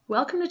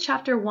Welcome to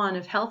Chapter 1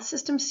 of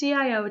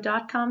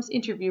HealthSystemCIO.com's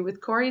interview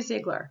with Corey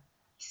Zeigler,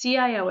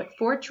 CIO at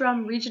Fort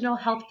Drum Regional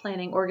Health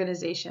Planning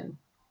Organization.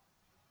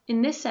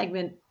 In this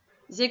segment,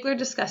 Zeigler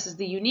discusses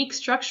the unique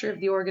structure of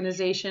the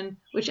organization,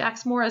 which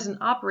acts more as an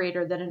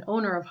operator than an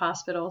owner of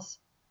hospitals,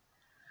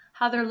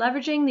 how they're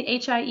leveraging the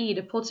HIE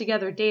to pull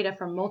together data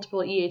from multiple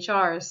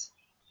EHRs,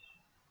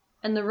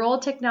 and the role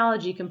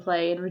technology can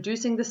play in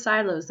reducing the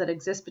silos that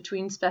exist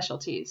between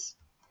specialties.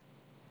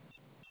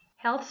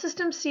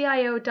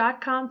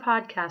 HealthSystemCIO.com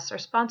podcasts are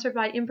sponsored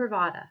by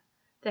Imprivata,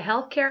 the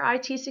healthcare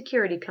IT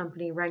security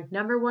company ranked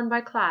 #1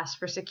 by KLAS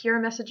for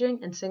secure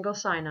messaging and single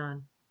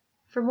sign-on.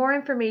 For more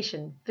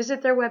information,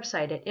 visit their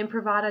website at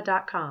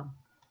imprivata.com.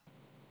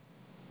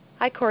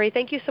 Hi, Corey.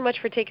 Thank you so much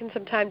for taking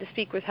some time to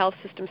speak with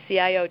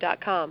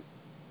HealthSystemCIO.com.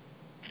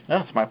 No,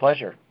 it's my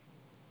pleasure.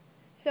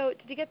 So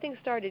to get things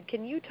started,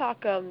 can you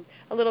talk a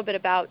little bit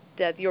about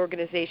the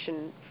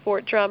organization,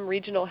 Fort Drum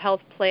Regional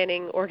Health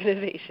Planning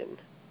Organization?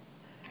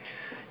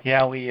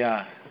 Yeah,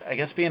 I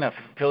guess being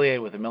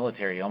affiliated with the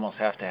military, you almost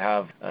have to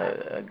have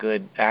a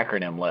good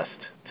acronym list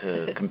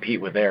to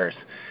compete with theirs.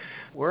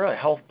 We're a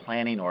health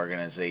planning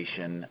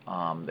organization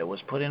that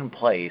was put in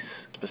place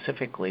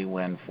specifically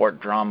when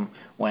Fort Drum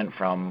went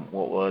from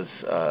what was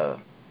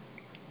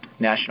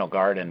National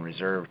Guard and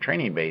Reserve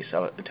training base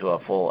to a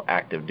full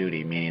active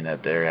duty, meaning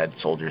that they had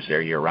soldiers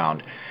there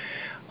year-round.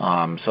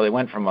 So they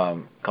went from a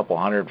couple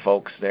hundred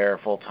folks there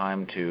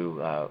full-time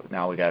to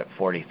now we got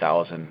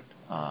 40,000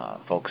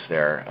 folks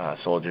there,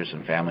 soldiers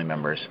and family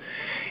members.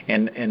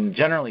 And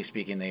generally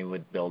speaking, they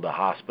would build a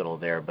hospital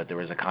there, but there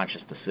was a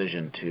conscious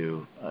decision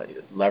to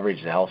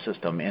leverage the health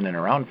system in and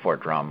around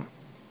Fort Drum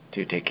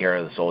to take care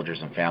of the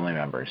soldiers and family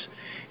members.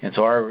 And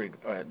so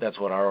that's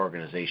what our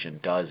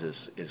organization does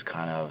is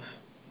kind of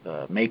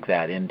make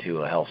that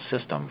into a health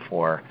system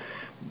for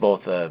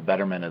both the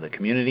betterment of the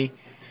community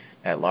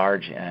at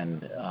large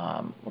and,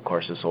 of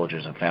course, the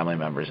soldiers and family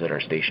members that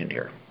are stationed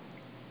here.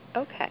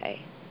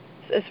 Okay.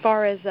 As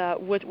far as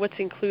what's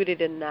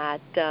included in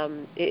that,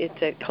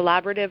 it's a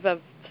collaborative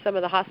of some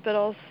of the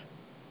hospitals?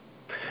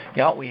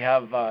 Yeah, we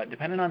have,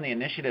 depending on the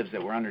initiatives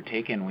that we're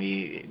undertaking,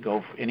 we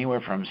go anywhere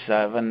from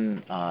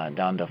 7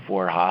 down to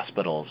 4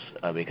 hospitals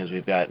because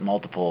we've got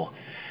multiple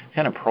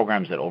kind of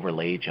programs that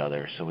overlay each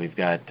other. So we've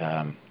got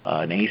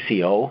an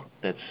ACO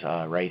that's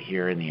right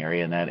here in the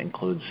area, and that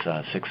includes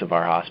 6 of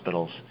our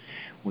hospitals.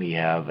 We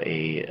have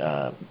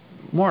a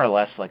more or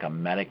less like a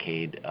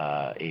Medicaid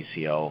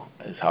ACO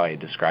is how I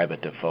describe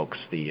it to folks,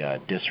 the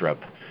DSRIP,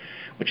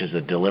 which is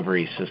a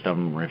Delivery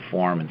System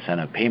Reform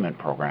Incentive Payment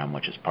Program,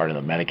 which is part of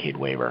the Medicaid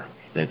waiver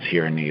that's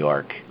here in New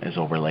York, is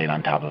overlaid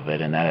on top of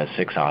it, and that has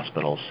 6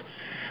 hospitals.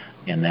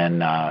 And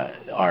then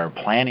our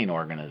planning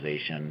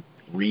organization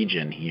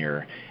region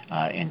here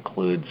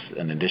includes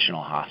an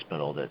additional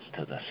hospital that's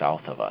to the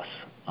south of us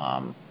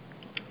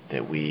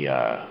that we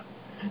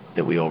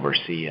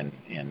oversee in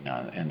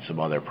some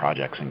other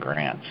projects and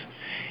grants.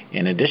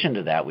 In addition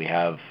to that, we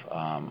have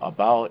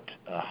about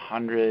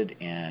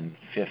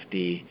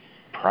 150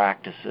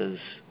 practices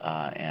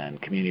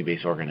and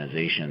community-based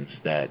organizations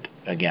that,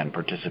 again,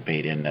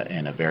 participate in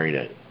a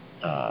varied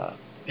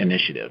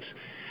initiatives.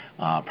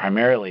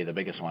 Primarily, the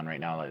biggest one right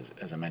now,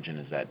 as I mentioned,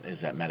 is that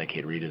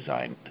Medicaid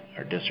redesign,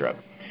 or DSRIP.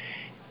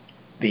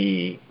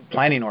 The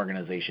planning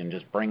organization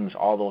just brings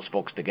all those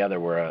folks together.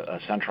 We're a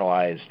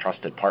centralized,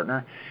 trusted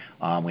partner.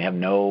 We have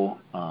no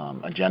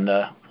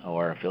agenda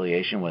or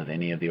affiliation with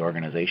any of the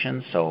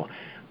organizations, so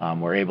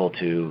we're able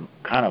to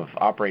kind of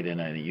operate in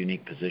a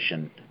unique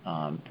position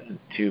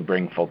to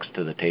bring folks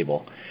to the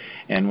table.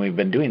 And we've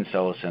been doing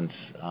so since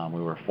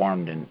we were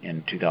formed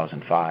in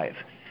 2005.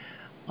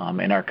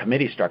 And our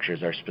committee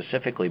structures are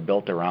specifically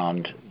built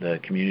around the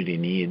community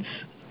needs.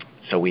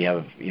 So we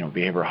have,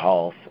 behavioral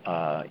health,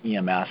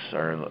 EMS,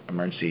 or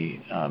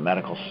emergency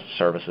medical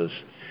services,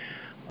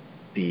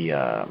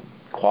 the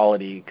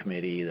quality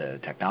committee, the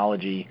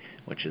technology,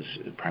 which is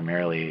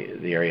primarily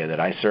the area that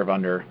I serve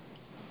under,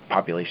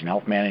 population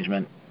health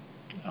management,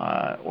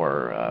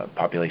 or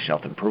population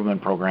health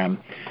improvement program.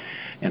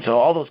 And so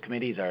all those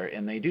committees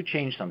and they do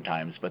change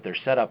sometimes, but they're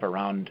set up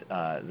around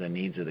the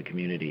needs of the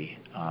community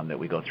that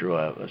we go through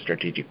a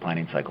strategic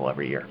planning cycle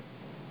every year.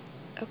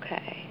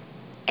 Okay.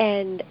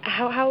 And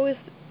how is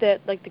the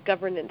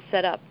governance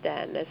set up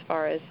then, as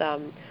far as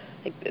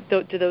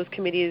do those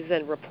committees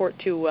then report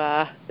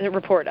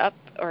up,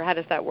 or how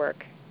does that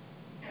work?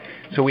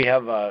 So we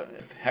have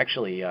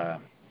actually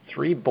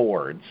 3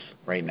 boards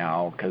right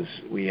now, because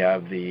we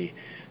have the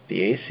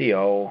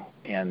ACO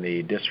and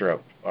the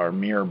DSRIP are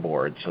mirror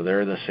boards, so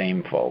they're the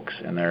same folks,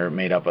 and they're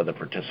made up of the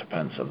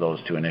participants of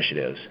those 2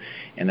 initiatives.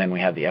 And then we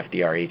have the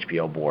FDR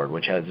HPO board,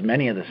 which has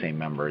many of the same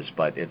members,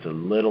 but it's a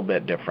little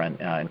bit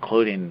different,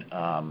 including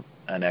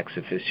an ex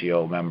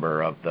officio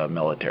member of the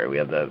military. We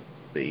have the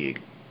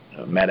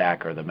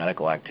MEDAC, or the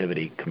Medical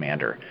Activity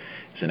Commander,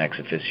 is an ex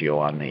officio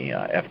on the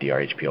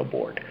FDR HPO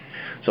board.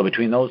 So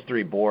between those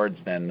 3 boards,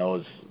 then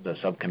the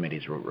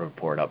subcommittees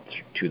report up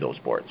to those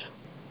boards.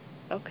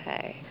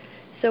 Okay.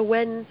 So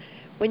when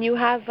you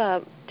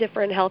have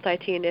different health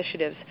IT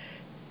initiatives,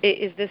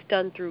 Is this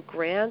done through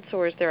grants,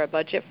 or is there a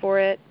budget for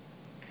it?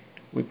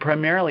 We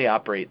primarily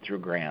operate through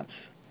grants.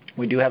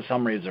 We do have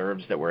some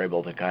reserves that we're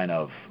able to kind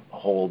of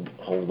hold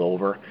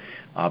over,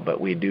 but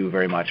we do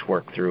very much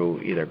work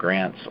through either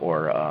grants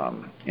or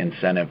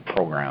incentive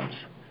programs.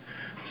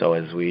 So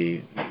as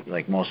we,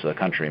 like most of the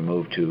country,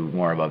 move to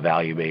more of a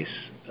value-based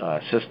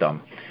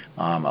system,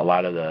 a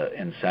lot of the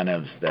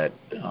incentives that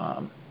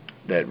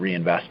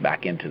reinvest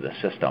back into the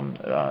system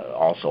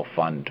also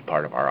fund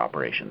part of our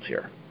operations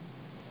here.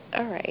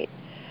 All right.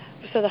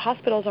 So the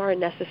hospitals aren't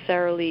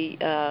necessarily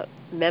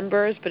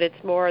members, but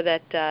it's more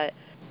that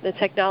the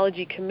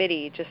technology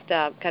committee just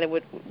kind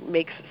of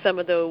makes some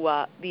of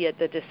the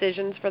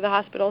decisions for the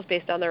hospitals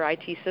based on their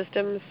IT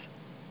systems.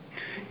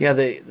 Yeah,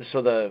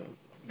 the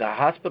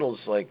hospitals,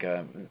 like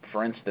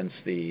for instance,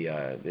 the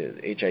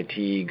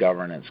HIT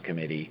governance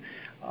committee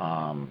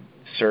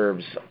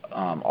serves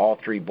all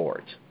three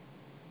boards.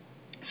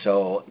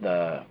 So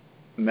the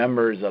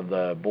members of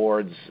the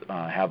boards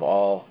have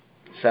all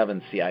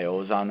 7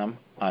 CIOs on them,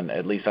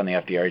 at least on the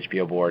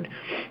FDR-HPO board,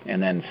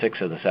 and then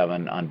 6 of the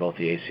 7 on both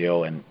the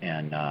ACO and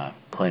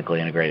Clinically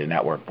Integrated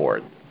Network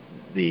board.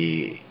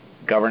 The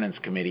governance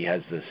committee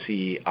has the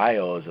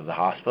CIOs of the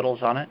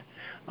hospitals on it,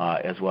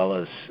 as well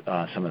as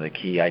some of the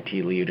key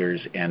IT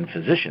leaders and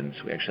physicians.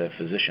 We actually have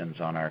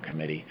physicians on our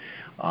committee.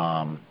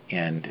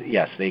 And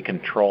yes, they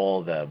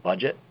control the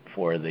budget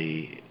for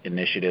the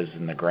initiatives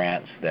and the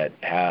grants that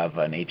have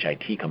an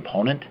HIT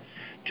component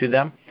to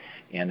them.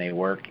 And they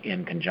work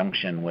in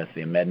conjunction with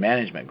the med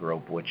management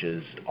group, which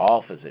is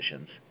all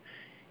physicians.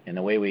 And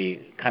the way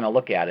we kind of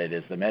look at it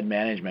is the med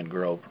management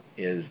group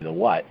is the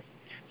what.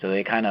 So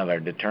they kind of are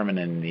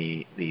determining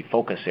the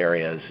focus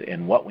areas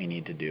in what we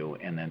need to do,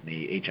 and then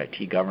the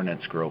HIT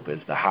governance group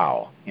is the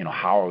how.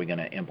 How are we going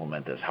to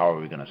implement this? How are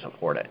we going to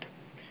support it?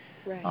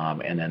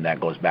 Right. And then that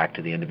goes back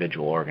to the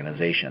individual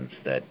organizations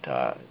that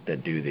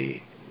do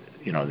the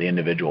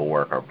individual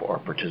work or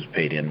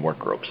participate in work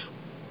groups.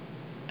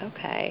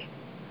 Okay.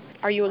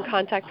 Are you in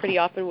contact pretty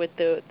often with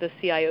the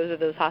CIOs of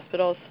those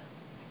hospitals?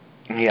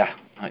 Yeah,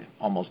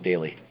 almost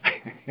daily.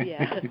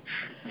 Yeah.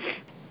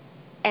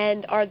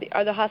 And are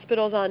the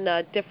hospitals on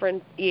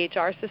different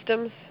EHR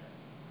systems?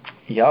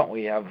 Yeah,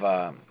 we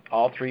have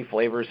all 3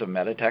 flavors of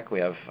Meditech.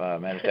 We have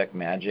Meditech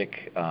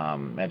Magic,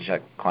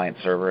 Meditech Client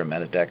Server, and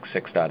Meditech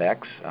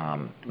 6.x.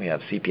 We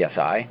have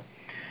CPSI.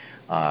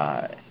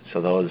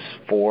 So those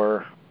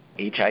 4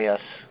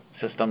 HIS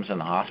systems in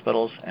the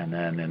hospitals, and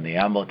then in the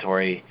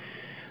ambulatory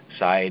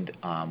side,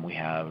 we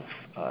have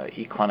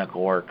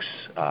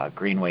eClinicalWorks,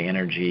 Greenway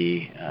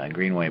Energy,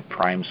 Greenway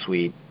Prime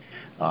Suite,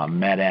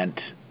 MedEnt,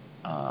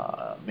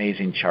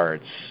 Amazing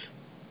Charts,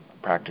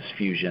 Practice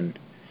Fusion,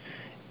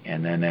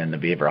 and then in the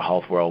behavioral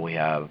health world we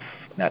have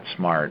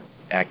NetSmart,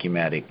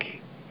 Acumatic,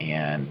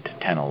 and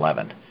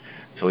 1011.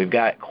 So we've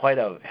got quite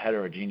a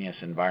heterogeneous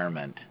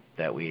environment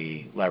that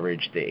we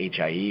leverage the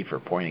HIE for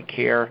point of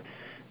care,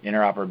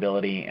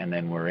 interoperability, and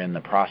then we're in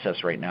the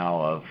process right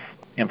now of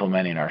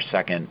implementing our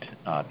second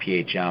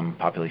PHM,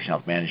 Population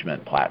Health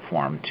Management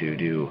platform, to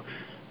do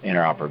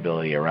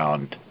interoperability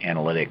around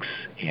analytics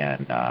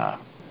and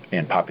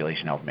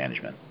population health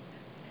management.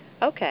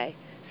 Okay.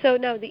 So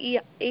now the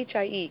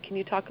HIE, can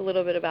you talk a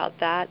little bit about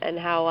that and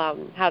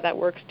how that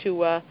works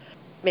to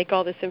make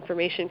all this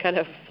information kind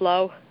of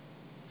flow?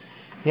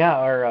 Yeah,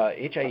 our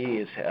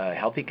HIE is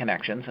Healthy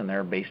Connections, and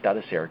they're based out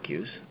of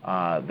Syracuse.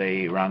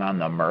 They run on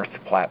the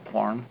MIRTH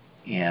platform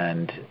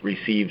and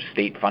receive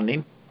state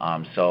funding.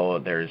 So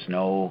there's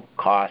no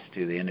cost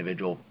to the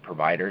individual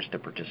providers to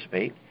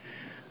participate.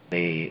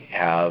 They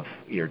have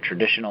your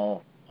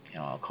traditional,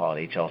 I'll call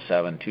it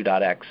HL7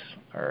 2.x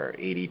or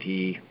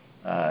ADT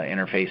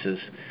interfaces,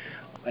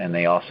 and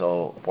they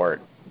also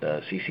support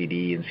the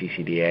CCD and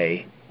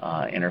CCDA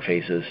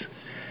interfaces,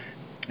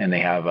 and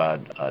they have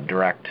a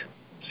direct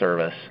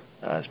service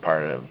as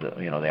part of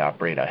they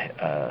operate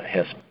a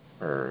HISP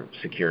or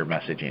secure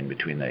messaging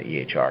between the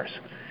EHRs.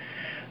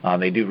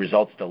 They do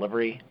results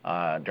delivery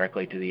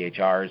directly to the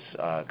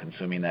EHRs,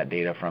 consuming that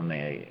data from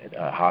the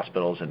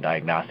hospitals and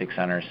diagnostic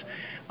centers,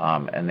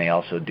 and they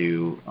also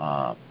do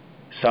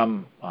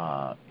some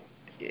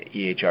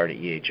EHR to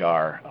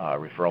EHR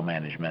referral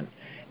management,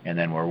 and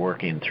then we're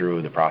working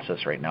through the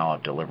process right now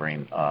of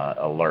delivering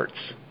alerts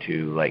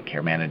to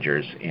care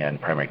managers and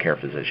primary care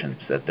physicians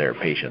that their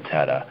patients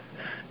had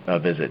a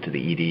visit to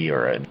the ED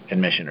or an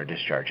admission or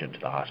discharge into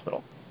the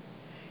hospital.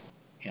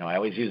 I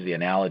always use the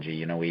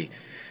analogy,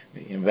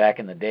 back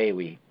in the day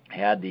we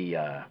had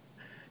the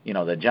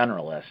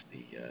generalist,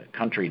 the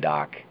country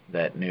doc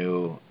that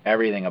knew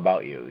everything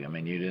about you.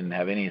 You didn't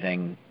have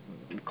anything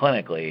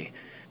clinically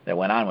that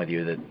went on with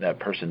you that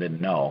person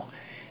didn't know.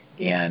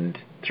 And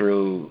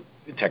through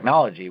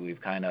technology,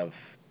 we've kind of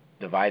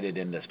divided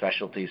into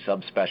specialties,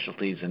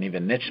 subspecialties, and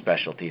even niche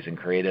specialties and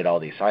created all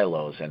these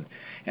silos. And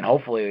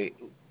hopefully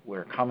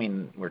we're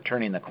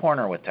turning the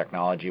corner with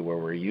technology where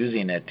we're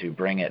using it to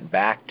bring it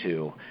back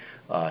to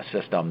a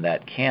system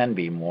that can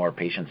be more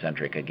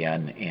patient-centric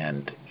again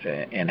and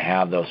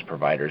have those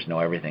providers know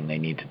everything they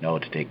need to know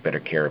to take better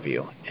care of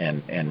you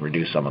and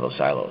reduce some of those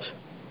silos.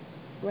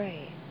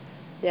 Right.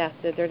 Yeah,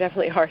 there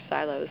definitely are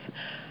silos.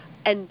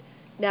 And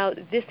now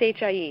this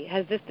HIE,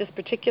 has this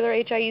particular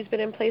HIE has been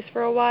in place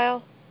for a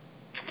while?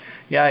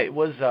 Yeah, it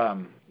was.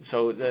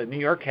 So New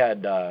York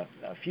had a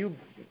few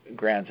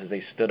grants as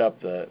they stood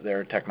up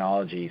their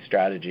technology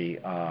strategy.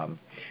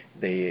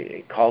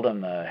 They called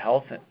them the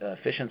Health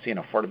Efficiency and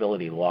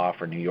Affordability Law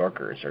for New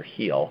Yorkers, or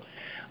HEAL,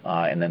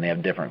 and then they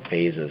have different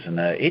phases. And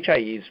the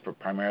HIEs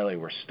primarily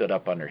were stood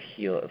up under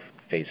HEAL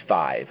Phase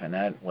 5, and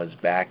that was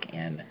back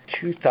in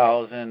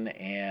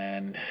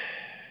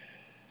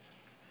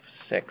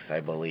 2006, I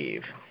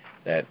believe.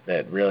 That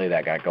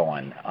got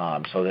going.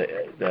 So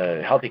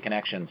the Healthy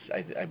Connections,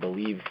 I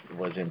believe,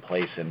 was in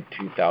place in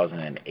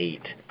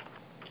 2008.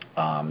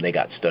 They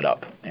got stood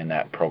up in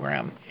that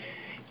program.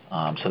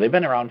 So they've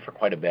been around for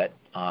quite a bit.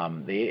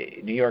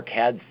 New York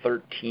had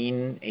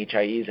 13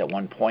 HIEs at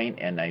one point,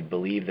 and I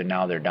believe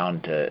they're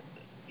down to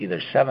either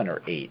 7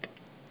 or 8,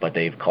 but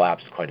they've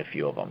collapsed quite a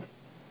few of them.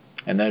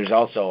 And there's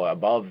also,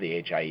 above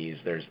the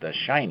HIEs, there's the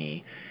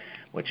SHINY,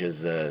 which is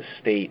the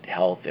State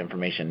Health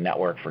Information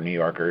Network for New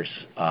Yorkers,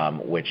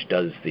 which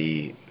does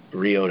the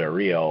Rio to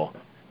Rio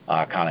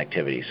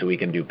connectivity. So we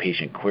can do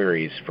patient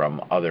queries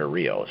from other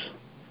Rios.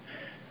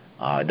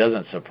 It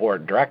doesn't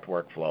support direct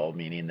workflow,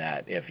 meaning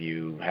that if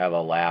you have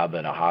a lab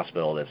at a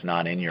hospital that's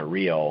not in your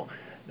Rio,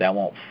 that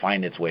won't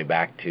find its way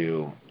back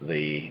to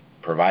the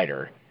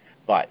provider.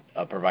 But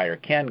a provider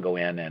can go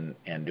in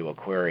and do a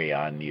query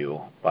on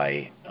you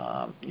by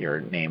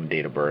your name,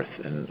 date of birth,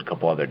 and a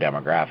couple other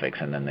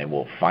demographics, and then they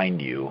will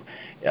find you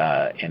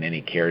in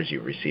any cares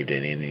you've received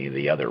in any of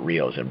the other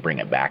Rios and bring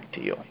it back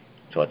to you.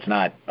 So it's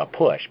not a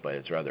push, but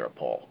it's rather a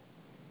pull.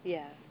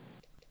 Yeah.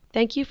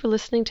 Thank you for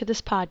listening to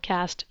this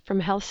podcast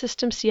from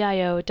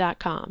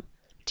healthsystemcio.com.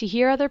 To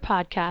hear other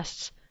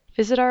podcasts,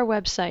 visit our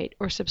website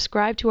or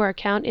subscribe to our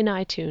account in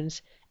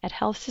iTunes at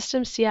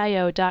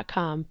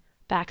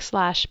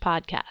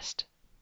healthsystemcio.com/podcast.